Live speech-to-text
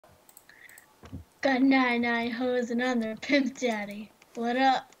Got 99 hoes and I'm their pimp daddy. What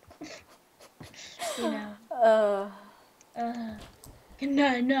up? You know. Got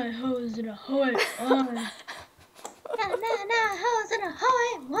 99 hoes and a hoe on. Got 99 hoes and a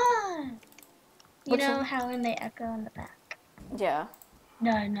hoe one. You know how when they echo in the back? Yeah.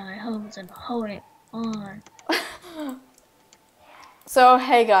 99 hoes and a hoe on. So,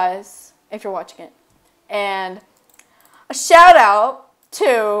 hey guys, if you're watching it. And a shout out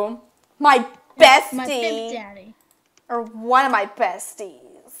to my bestie. My pimp daddy. Or one of my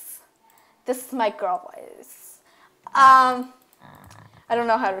besties. This is my girl voice. I don't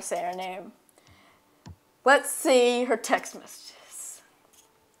know how to say her name. Let's see her text messages.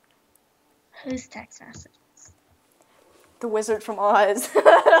 Whose text messages? The Wizard from Oz.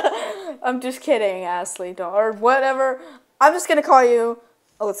 I'm just kidding, Ashley, or whatever. I'm just gonna call you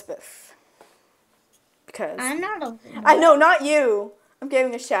Elizabeth. Because I'm not Elizabeth. I know, not you. I'm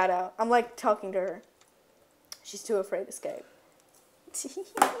giving a shout out. I'm like talking to her. She's too afraid to escape.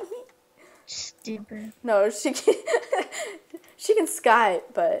 Stupid. No, she can, she can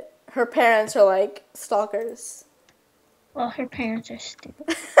Skype, but her parents are like stalkers. Well, her parents are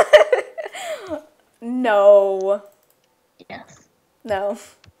stupid. No. Yes. No.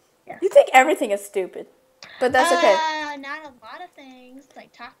 Yes. You think everything is stupid, but that's okay. Not a lot of things,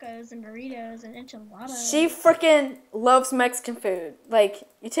 like tacos and burritos and enchiladas. She freaking loves Mexican food. Like,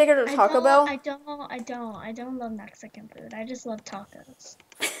 you take her to Taco Bell. I don't love Mexican food. I just love tacos.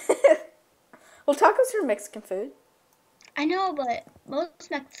 Well, tacos are Mexican food. I know, but most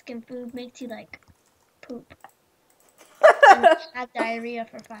Mexican food makes you, like, poop. And have diarrhea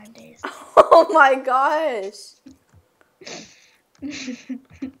for 5 days. Oh my gosh.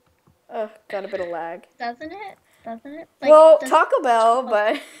 Got a bit of lag. Doesn't it? Like, well, Taco Bell,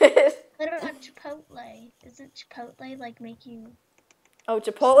 but... What about Chipotle? Isn't Chipotle, like, make you... Oh,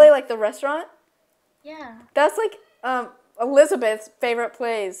 Chipotle, like the restaurant? Yeah. That's, like, Elizabeth's favorite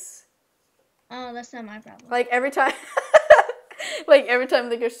place. Oh, that's not my problem. Like, every time... like, every time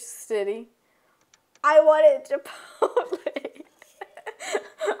they go to the city. I wanted Chipotle.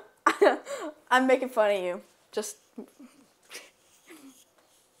 I'm making fun of you. Just...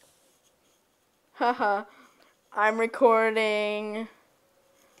 Haha. I'm recording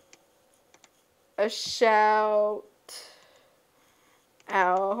a shout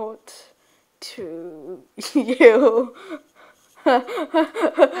out to you.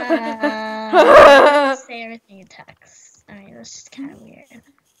 Say everything in text. I mean, that's just kind of weird.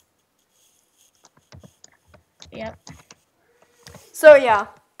 Yep. So, yeah.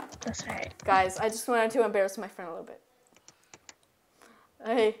 That's right. Guys, I just wanted to embarrass my friend a little bit.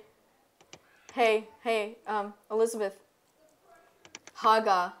 Hey, Elizabeth.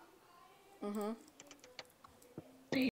 Haga.